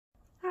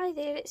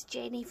Hi there, it's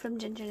Jenny from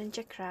Ginger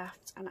Ninja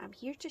Crafts, and I'm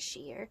here to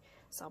share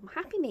some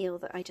Happy Mail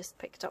that I just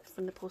picked up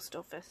from the post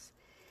office.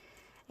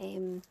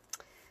 When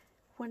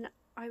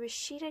I was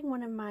sharing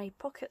one of my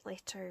pocket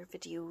letter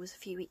videos a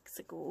few weeks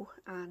ago,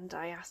 and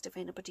I asked if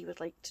anybody would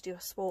like to do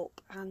a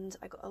swap, and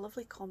I got a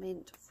lovely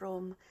comment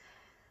from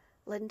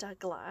Linda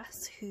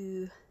Glass,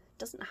 who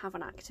doesn't have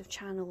an active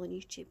channel on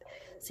YouTube,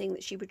 saying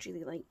that she would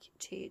really like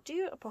to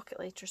do a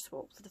pocket letter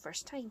swap for the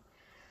first time.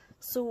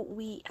 So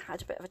we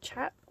had a bit of a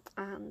chat,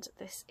 and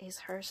this is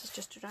hers, has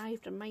just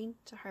arrived, and mine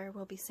to her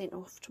will be sent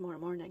off tomorrow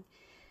morning.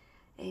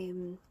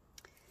 And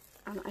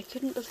I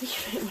couldn't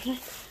believe it when I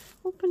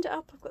opened it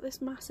up. I've got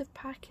this massive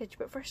package,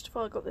 but first of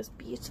all I got this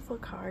beautiful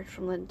card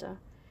from Linda.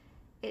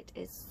 It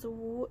is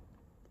so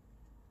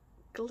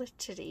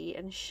glittery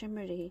and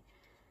shimmery.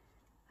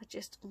 I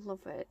just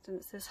love it, and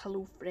it says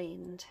hello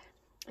friend,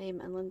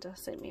 and Linda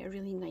sent me a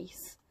really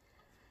nice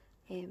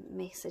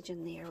message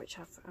in there, which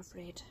I've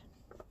read.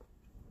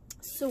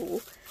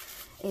 So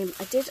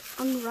I did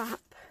unwrap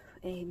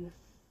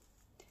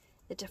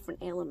the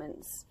different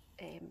elements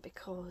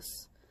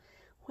because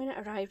when it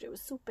arrived it was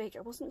so big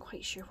I wasn't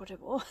quite sure what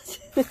it was.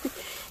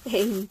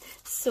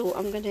 So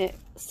I'm going to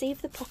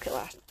save the pocket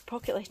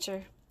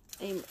letter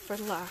for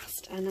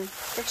last, and I'm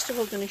first of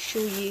all going to show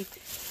you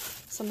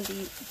some of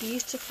the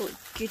beautiful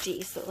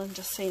goodies that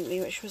Linda sent me,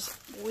 which was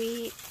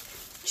way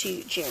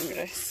too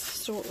generous.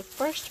 So the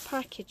first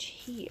package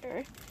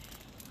here,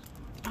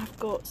 I've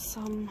got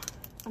some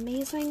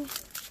amazing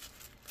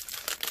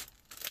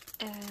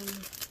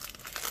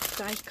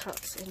die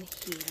cuts in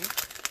here,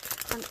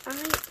 and I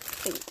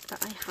think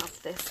that I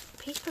have this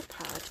paper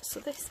pad, so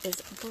this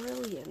is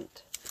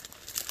brilliant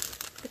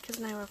because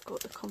now I've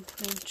got the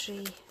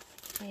complimentary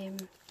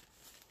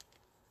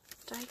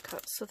die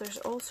cuts. So there's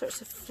all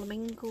sorts of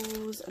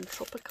flamingos and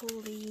tropical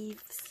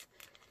leaves.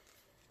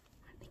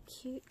 Aren't they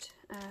cute?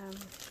 And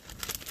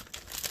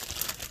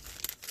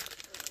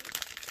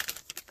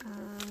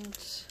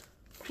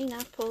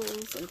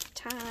pineapples and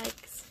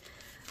tags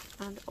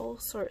and all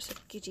sorts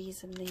of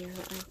goodies in there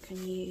that I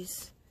can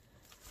use.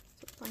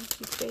 So thank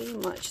you very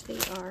much, they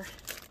are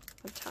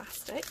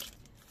fantastic.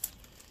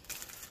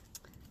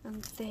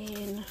 And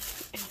then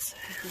yes,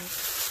 I have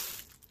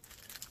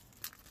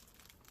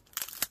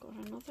got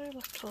another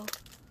little,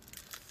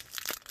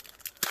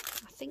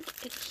 I think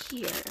in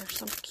here are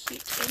some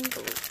cute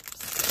envelopes.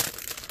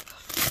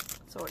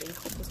 Sorry, I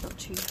hope there's not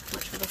too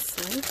much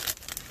rustling.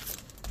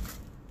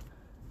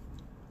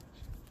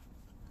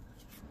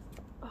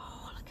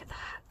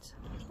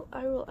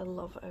 Owl, I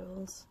love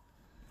owls.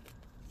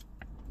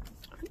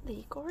 Aren't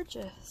they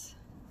gorgeous?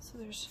 So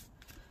there's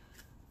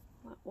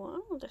that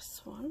one,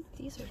 this one.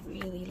 These are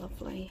really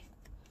lovely.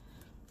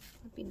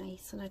 Would be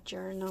nice in a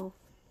journal.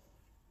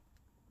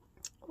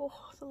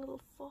 Oh, the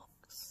little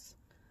fox.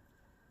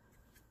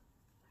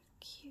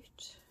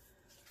 Cute.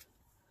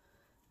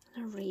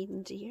 And a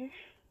reindeer.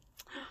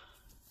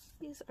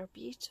 These are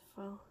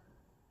beautiful.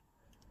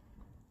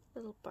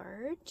 Little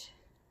bird.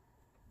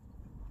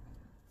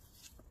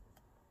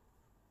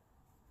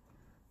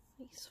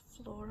 Nice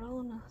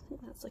floral, and I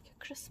think that's like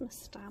a Christmas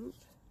stamp.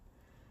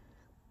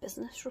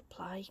 Business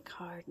reply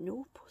card,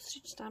 no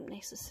postage stamp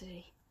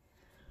necessary.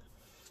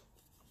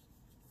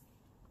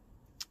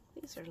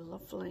 These are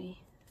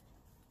lovely.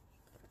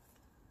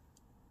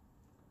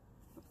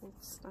 Little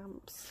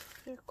stamps,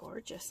 they're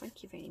gorgeous,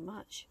 thank you very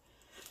much.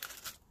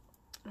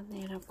 And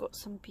then I've got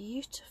some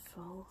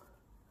beautiful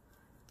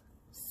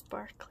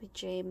sparkly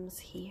gems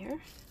here,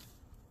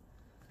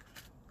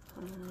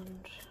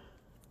 and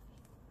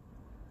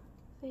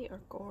they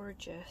are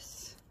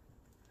gorgeous.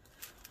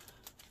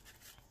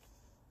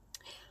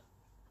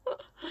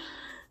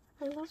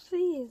 I love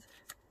these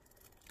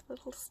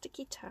little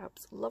sticky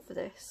tabs. Love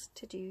this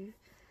to do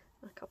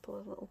a couple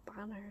of little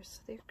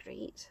banners. They're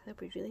great. They'll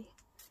be really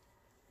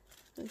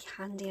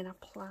handy in a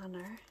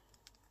planner.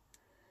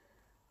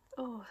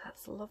 Oh,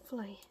 that's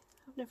lovely.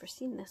 I've never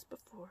seen this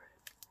before.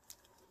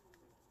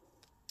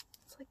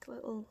 It's like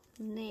little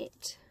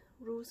net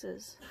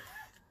roses.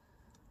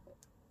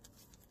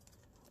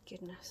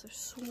 Goodness, there's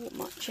so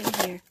much in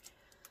here.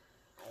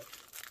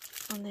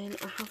 And then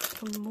I have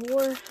some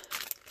more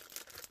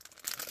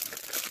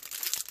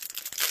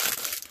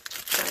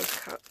die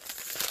cuts.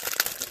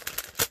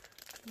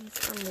 These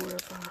are more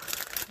of a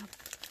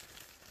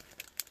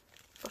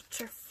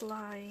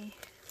butterfly.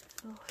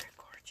 Oh, they're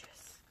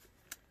gorgeous.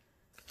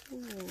 Oh,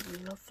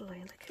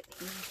 lovely. Look at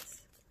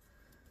these.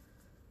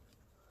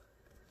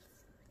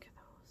 Look at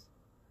those.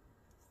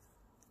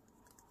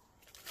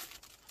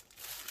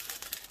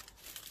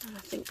 And I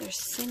think there's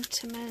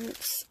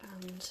sentiments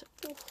and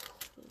oh,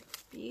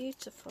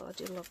 beautiful. I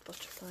do love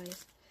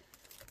butterflies.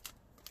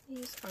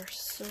 These are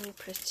so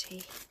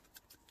pretty.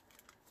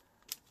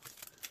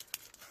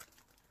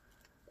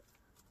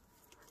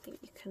 I think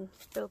you can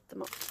build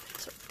them up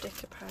sort of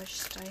decoupage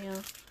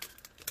style.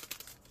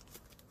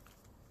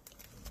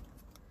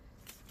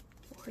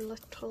 More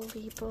little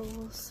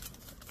labels.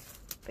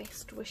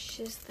 Best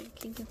wishes,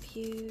 thinking of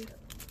you.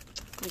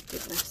 My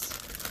goodness.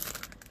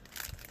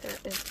 There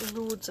is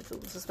loads of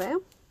those as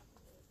well.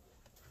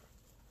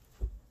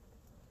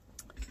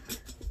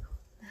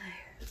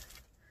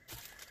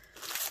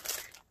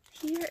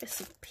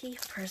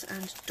 papers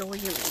and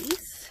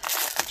doilies,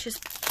 which is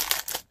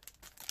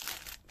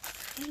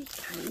very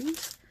kind.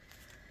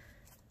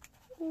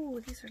 Oh,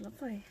 these are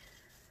lovely.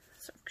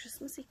 Sort of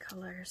Christmassy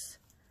colours.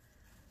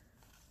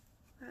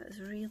 That is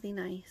really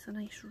nice. A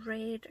nice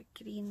red,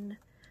 a green,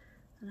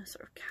 and a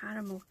sort of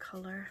caramel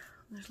colour.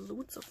 There's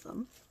loads of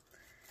them.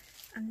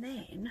 And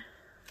then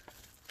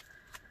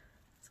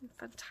some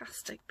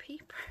fantastic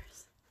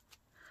papers.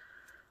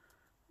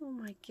 Oh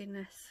my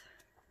goodness.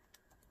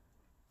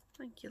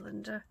 Thank you,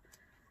 Linda.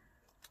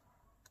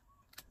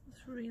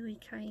 It's really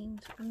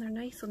kind. And they're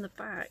nice on the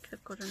back.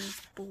 They've got a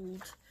nice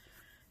bold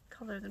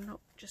colour. They're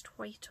not just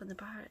white on the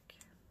back.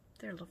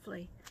 They're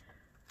lovely.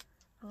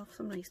 I love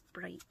some nice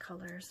bright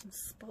colours and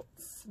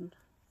spots and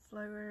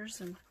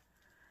flowers, and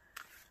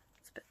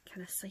it's a bit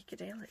kind of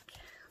psychedelic.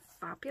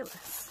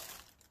 Fabulous.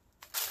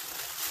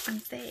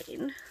 And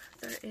then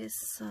there is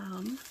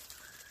some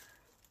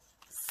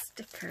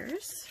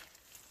stickers.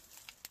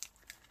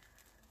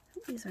 I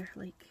think these are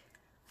like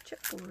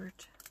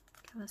chipboard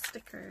kind of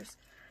stickers.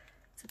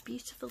 It's a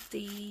beautiful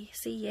day,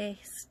 say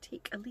yes,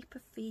 take a leap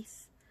of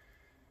faith,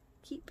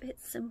 keep it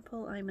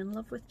simple, I'm in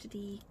love with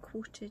today,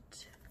 quoted.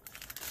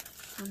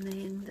 And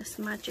then this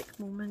magic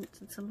moment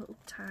and some little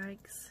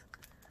tags.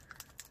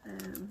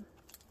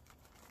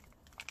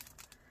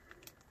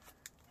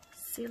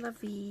 C'est la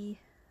vie,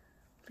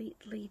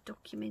 lately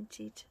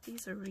documented.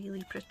 These are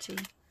really pretty.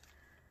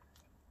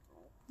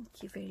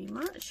 Thank you very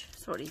much.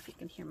 Sorry if you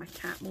can hear my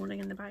cat moaning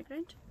in the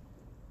background.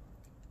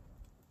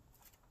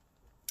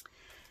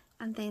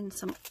 And then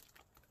some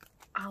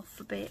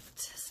alphabet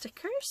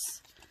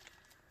stickers.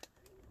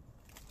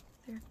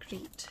 They're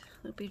great.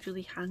 They'll be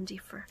really handy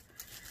for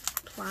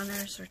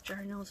planners or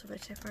journals or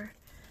whatever.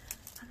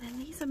 And then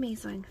these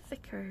amazing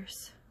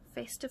thickers.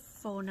 Festive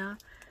fauna,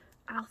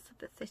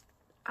 alphabet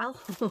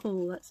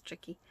oh, that's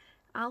tricky.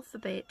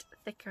 Alphabet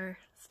thicker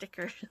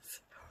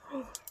stickers.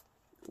 Oh,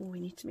 we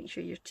need to make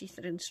sure your teeth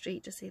are in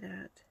straight to say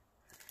that.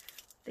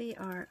 They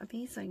are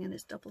amazing, and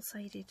it's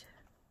double-sided.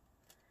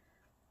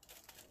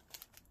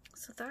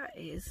 So that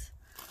is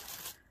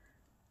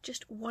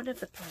just one of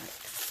the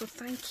packs. So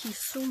thank you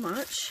so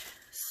much.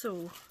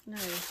 So now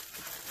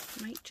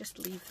I might just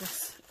leave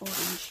this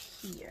orange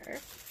here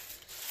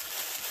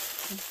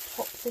and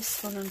pop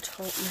this one on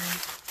top now.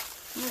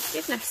 Oh my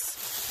goodness.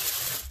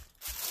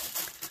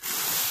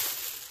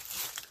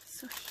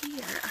 So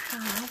here I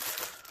have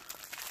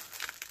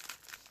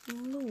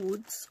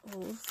loads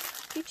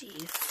of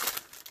goodies.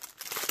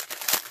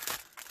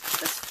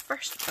 This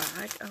first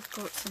bag I've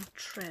got some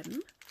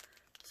trim.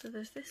 So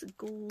there's this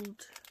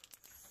gold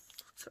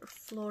sort of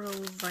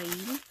floral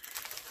vine,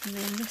 and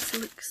then this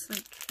looks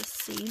like the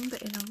same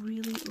but in a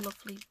really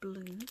lovely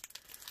blue.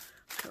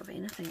 I don't have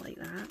anything like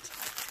that.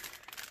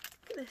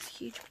 Look at this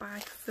huge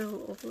bag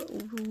full of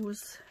little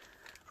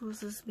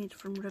roses made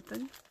from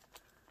ribbon.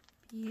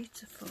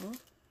 Beautiful.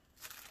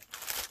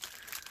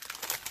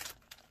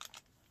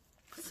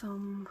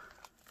 Some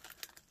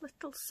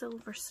little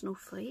silver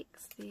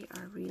snowflakes, they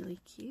are really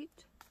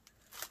cute.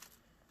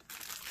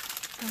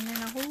 And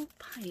then a whole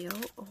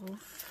pile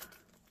of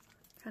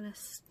kind of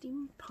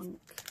steampunk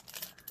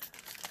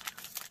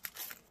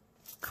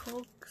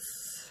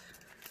cogs,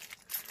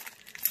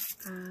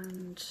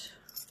 and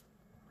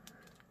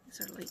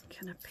these are like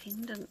kind of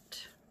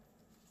pendant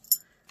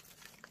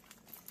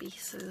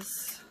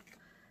bases,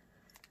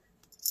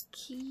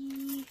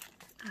 key,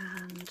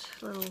 and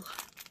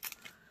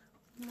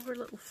more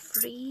little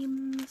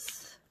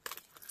frames.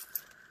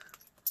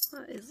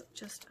 That is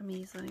just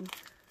amazing.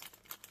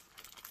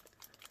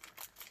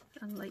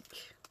 And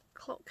like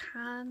clock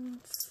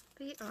hands,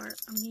 they are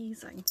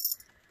amazing.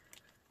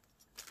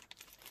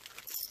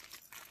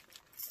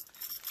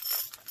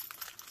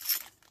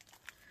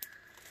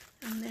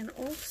 And then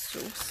also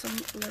some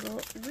little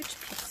wood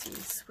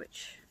pieces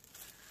which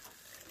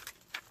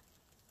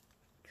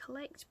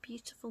collect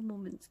beautiful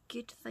moments.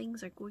 Good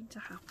things are going to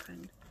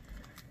happen.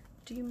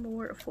 Do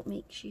more of what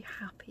makes you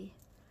happy.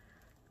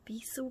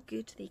 Be so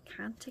good they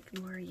can't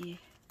ignore you.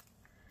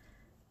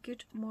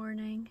 Good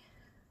morning.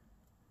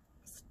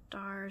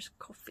 Stars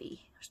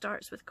coffee.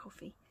 Starts with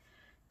coffee.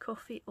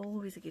 Coffee,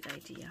 always a good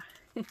idea.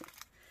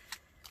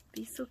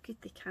 Be so good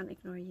they can't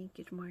ignore you.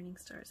 Good morning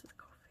starts with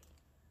coffee.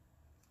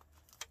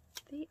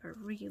 They are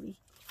really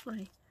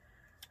lovely.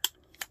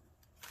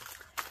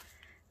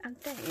 And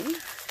then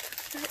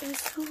there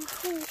is a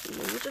whole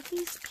load of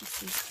these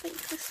pieces. I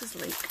think this is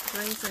like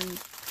resin.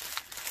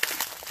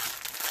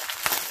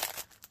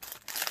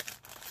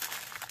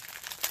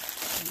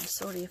 I'm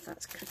sorry if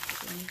that's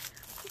crinkly.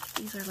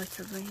 These are like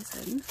a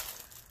resin.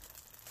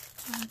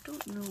 I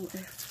don't know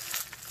if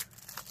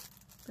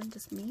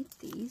Linda's made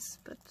these,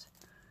 but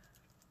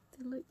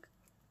they look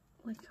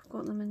like I've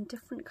got them in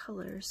different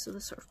colours. So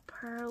the sort of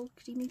pearl,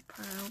 creamy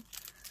pearl,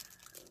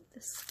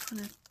 this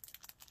kind of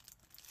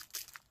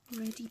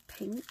reddy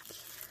pink,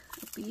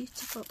 a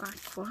beautiful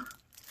aqua,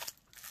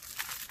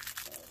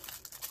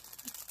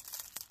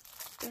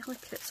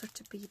 delicate sort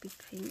of baby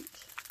pink,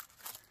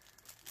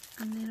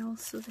 and then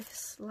also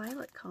this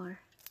lilac colour.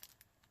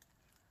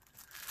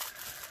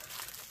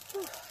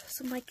 Oh,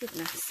 So my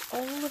goodness,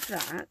 all of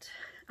that,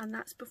 and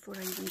that's before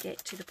I even get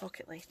to the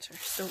pocket letter.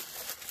 So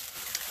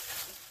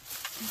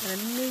I'm going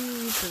to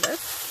move this.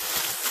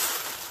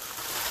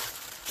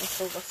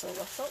 Whistle, whistle,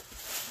 whistle.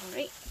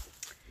 Alright.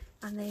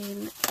 And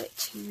then get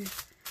to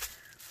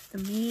the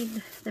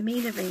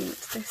main event.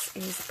 This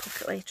is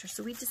pocket letter.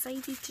 So we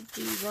decided to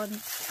do one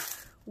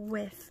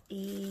with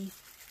a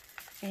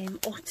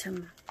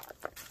autumn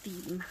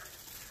theme.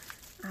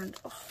 And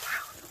oh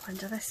wow,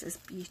 Linda, this is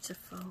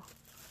beautiful.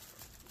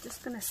 I'm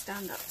just going to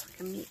stand up so I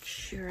can make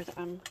sure that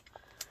I'm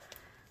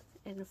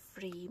in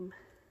frame.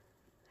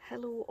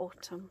 Hello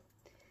Autumn.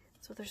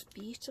 So there's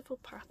beautiful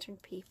pattern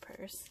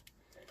papers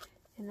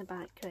in the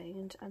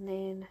background, and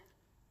then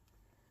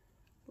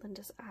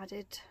Linda's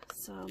added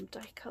some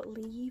die cut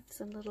leaves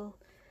and little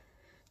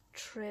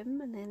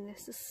trim, and then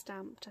this is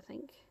stamped, I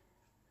think.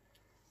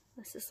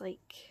 This is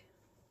like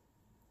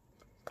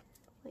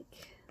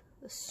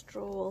the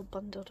straw all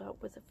bundled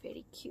up with a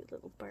very cute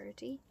little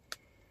birdie.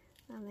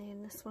 And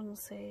then this one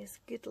says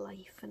good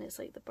life, and it's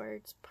like the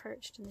birds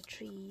perched in the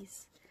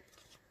trees.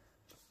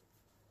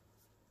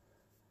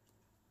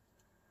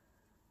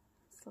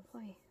 It's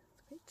lovely.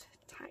 It's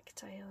quite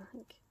tactile, I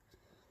think.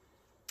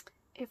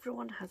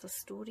 Everyone has a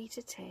story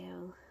to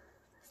tell.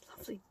 This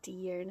lovely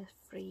deer in a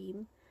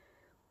frame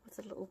with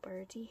a little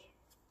birdie.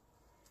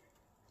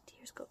 The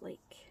deer's got like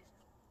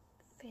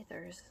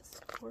feathers. It's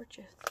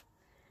gorgeous.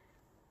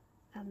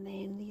 And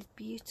then these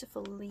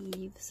beautiful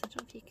leaves. I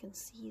don't know if you can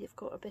see, they've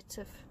got a bit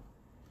of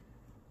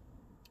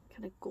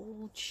kind of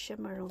gold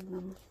shimmer on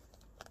them.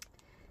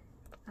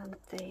 And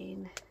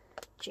then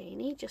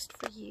Jenny, just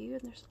for you.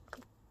 And there's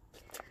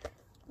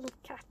a little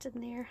cat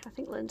in there. I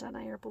think Linda and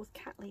I are both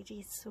cat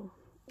ladies, so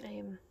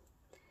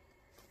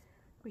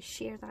we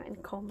share that in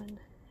common.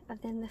 And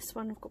then this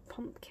one, we've got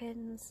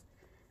pumpkins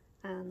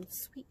and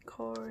sweet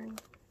corn.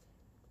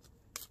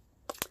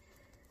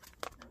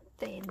 And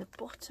then the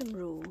bottom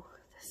row,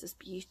 this is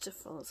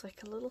beautiful. It's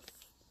like a little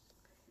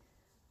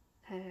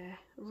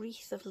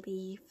wreath of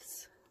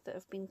leaves that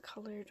have been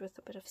coloured with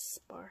a bit of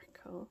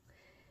sparkle.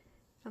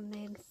 And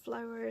then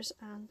flowers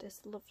and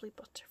this lovely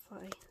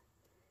butterfly.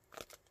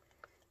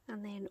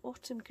 And then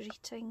autumn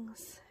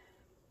greetings.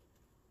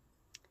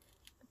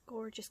 A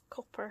gorgeous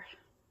copper.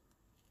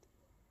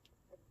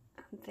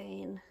 And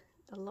then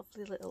a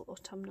lovely little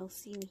autumnal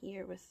scene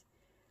here with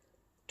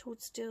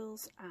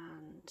toadstools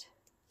and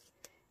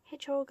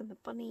hedgehog and the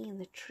bunny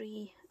and the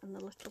tree and the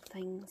little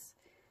things.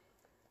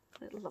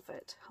 I love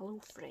it. Hello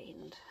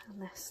friend.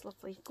 And this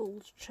lovely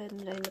gold trim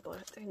down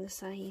the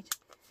side.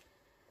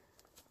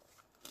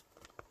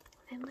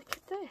 And look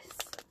at this.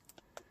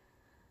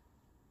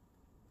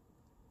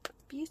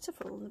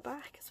 Beautiful on the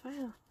back as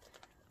well.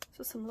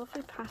 So some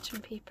lovely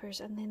pattern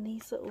papers, and then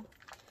these little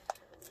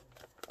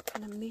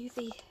kind of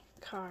movie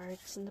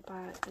cards in the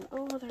back. And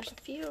oh, there's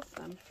a few of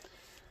them.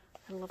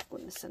 I love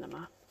going to the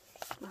cinema.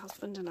 My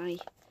husband and I,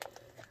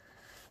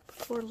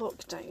 before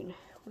lockdown,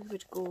 we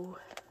would go,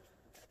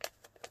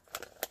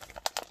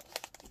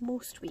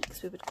 most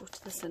weeks we would go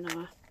to the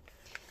cinema,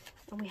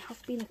 and we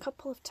have been a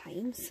couple of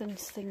times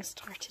since things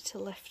started to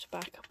lift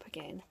back up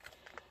again.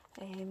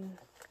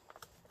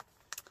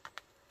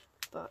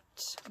 But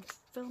I'm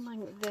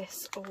filming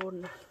this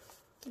on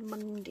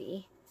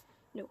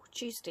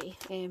Tuesday,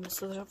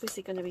 so there's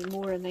obviously going to be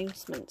more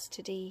announcements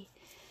today.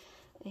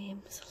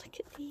 So look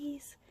at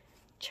these.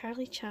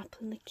 Charlie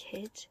Chaplin the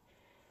Kid.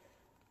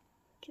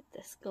 Look at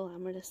this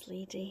glamorous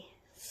lady.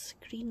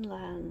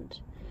 Screenland.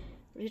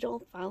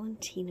 Rudolph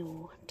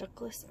Valentino.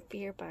 Douglas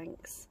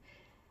Fairbanks.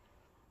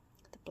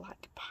 The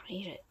Black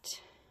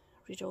Pirate.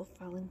 Rudolph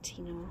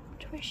Valentino. I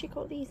wonder where she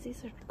got these.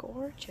 These are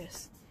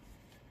gorgeous.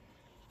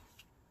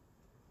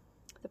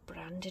 The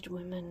Branded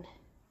Woman.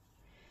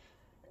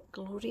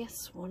 Gloria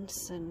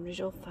Swanson.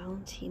 Rudolph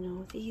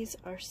Valentino. These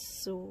are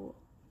so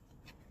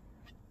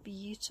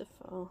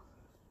beautiful.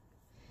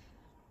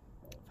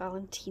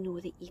 Valentino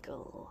the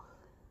Eagle.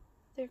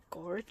 They're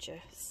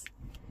gorgeous.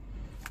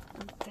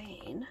 And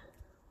then,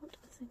 what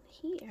is in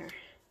here?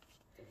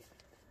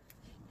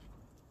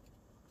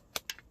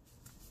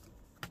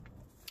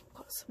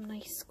 Got some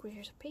nice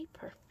squares of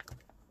paper.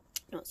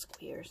 Not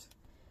squares.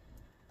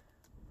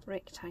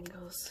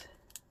 Rectangles.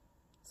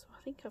 So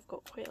I think I've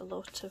got quite a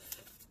lot of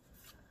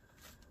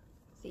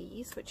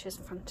these, which is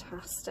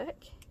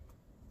fantastic.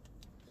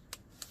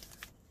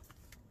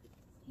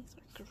 These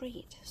are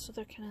great. So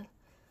they're kind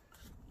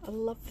of a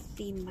love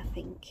theme, I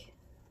think.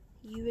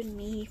 You and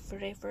me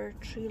forever,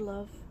 true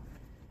love.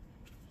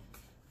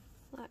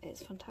 That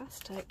is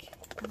fantastic.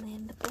 And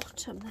then the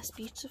bottom, this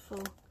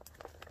beautiful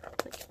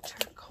like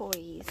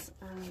turquoise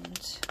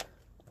and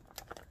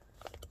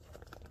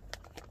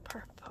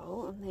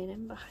purple, and then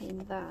in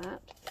behind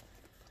that,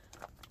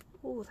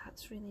 oh,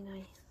 that's really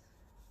nice.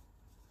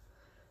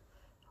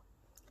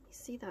 You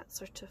see that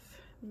sort of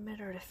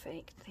mirror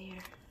effect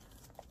there.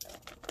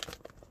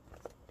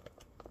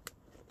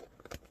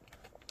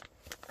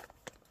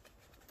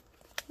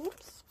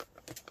 Oops.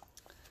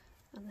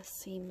 And the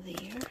same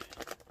there.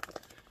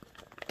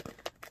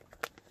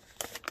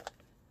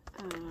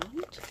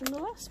 And the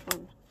last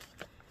one.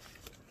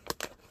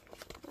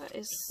 That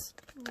is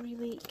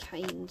really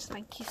kind.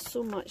 Thank you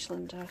so much,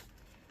 Linda.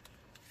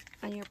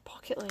 And your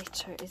pocket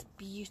letter is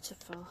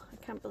beautiful.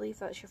 I can't believe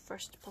that's your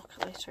first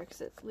pocket letter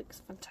because it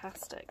looks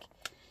fantastic.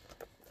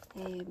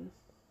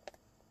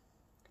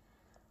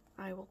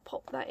 I will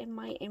pop that in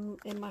my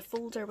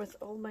folder with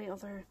all my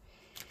other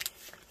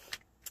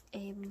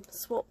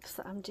swaps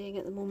that I'm doing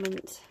at the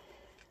moment.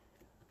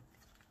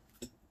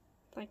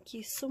 Thank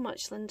you so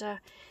much,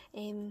 Linda.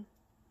 I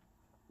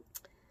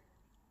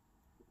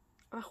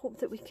hope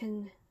that we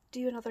can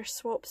do another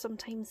swap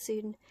sometime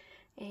soon.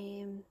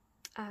 And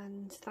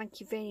thank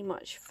you very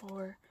much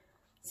for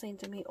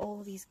sending me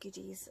all these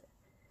goodies.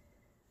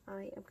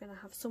 I am going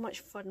to have so much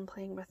fun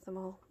playing with them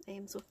all.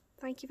 So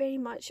thank you very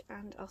much,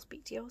 and I'll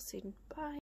speak to you all soon. Bye.